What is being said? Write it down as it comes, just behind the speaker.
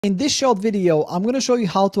In this short video, I'm going to show you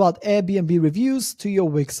how to add Airbnb reviews to your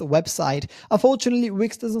Wix website. Unfortunately,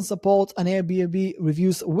 Wix doesn't support an Airbnb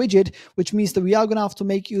reviews widget, which means that we are going to have to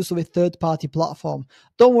make use of a third-party platform.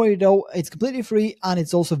 Don't worry though, it's completely free and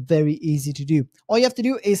it's also very easy to do. All you have to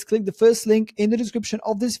do is click the first link in the description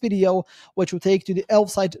of this video, which will take you to the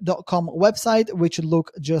elfsite.com website, which will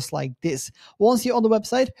look just like this. Once you're on the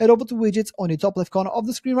website, head over to widgets on the top left corner of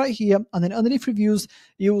the screen right here, and then underneath reviews,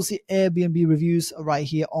 you will see Airbnb reviews right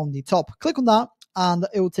here on the top. Click on that and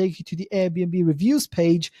it will take you to the Airbnb reviews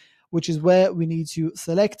page, which is where we need to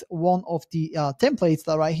select one of the templates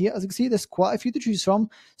that are right here. As you can see, there's quite a few to choose from.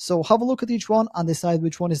 So have a look at each one and decide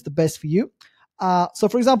which one is the best for you. So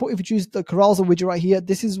for example, if you choose the carousel widget right here,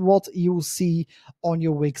 this is what you will see on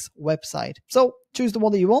your Wix website. So choose the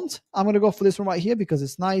one that you want. I'm going to go for this one right here because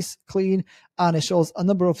it's nice, clean, and it shows a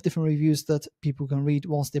number of different reviews that people can read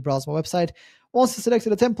once they browse my website. Once you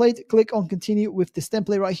selected a template, click on continue with this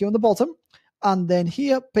template right here on the bottom. And then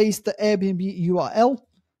here, paste the Airbnb URL.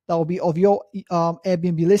 That will be of your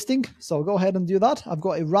Airbnb listing. So go ahead and do that. I've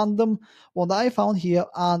got a random one that I found here,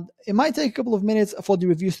 and it might take a couple of minutes for the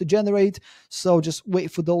reviews to generate. So just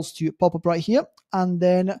wait for those to pop up right here. And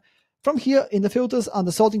then from here in the filters and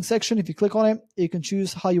the sorting section, if you click on it, you can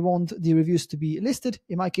choose how you want the reviews to be listed.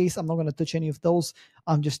 In my case, I'm not going to touch any of those.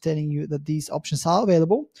 I'm just telling you that these options are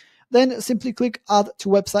available. Then simply click add to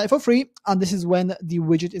website for free, and this is when the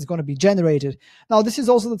widget is going to be generated. Now, this is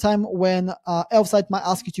also the time when Elfsite might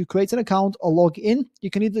ask you to create an account or log in. You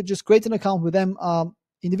can either just create an account with them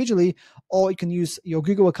individually, or you can use your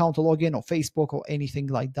Google account to log in, or Facebook, or anything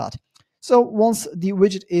like that. So once the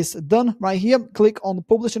widget is done right here, click on the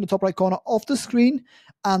publish in the top right corner of the screen,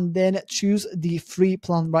 and then choose the free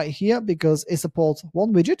plan right here because it supports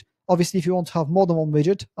one widget. Obviously, if you want to have more than one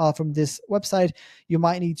widget from this website, you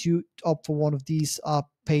might need to opt for one of these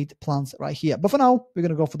paid plans right here. But for now, we're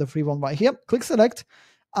going to go for the free one right here. Click select,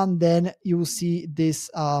 and then you will see this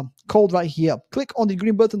code right here. Click on the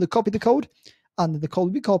green button to copy the code, and the code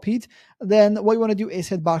will be copied. Then what you want to do is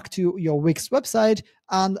head back to your Wix website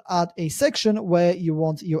and add a section where you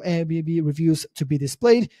want your Airbnb reviews to be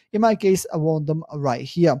displayed. In my case, I want them right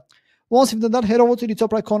here. Once you've done that, head over to the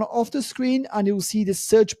top right corner of the screen and you'll see the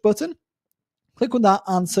search button. Click on that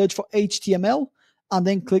and search for HTML, and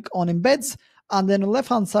then click on embeds. And then on the left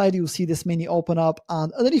hand side, you'll see this menu open up,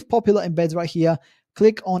 and underneath popular embeds right here,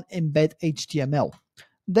 click on embed HTML.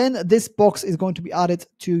 Then this box is going to be added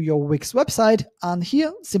to your Wix website, and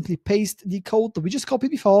here simply paste the code that we just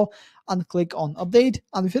copied before and click on update.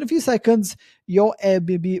 And within a few seconds, your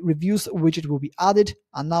Airbnb reviews widget will be added.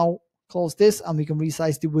 And now close this and we can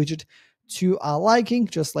resize the widget to our liking,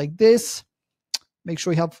 just like this. Make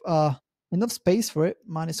sure you have enough space for it.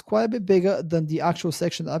 Mine is quite a bit bigger than the actual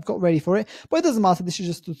section that I've got ready for it, but it doesn't matter. This is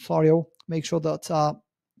just a tutorial. Make sure that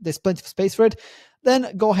there's plenty of space for it.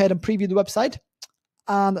 Then go ahead and preview the website,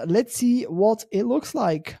 and let's see what it looks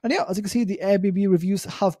like. And yeah, as you can see, the Airbnb reviews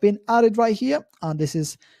have been added right here, and this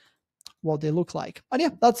is what they look like. And yeah,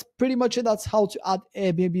 that's pretty much it. That's how to add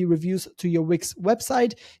Airbnb reviews to your Wix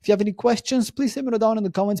website. If you have any questions, please let me know down in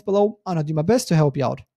the comments below, and I'll do my best to help you out.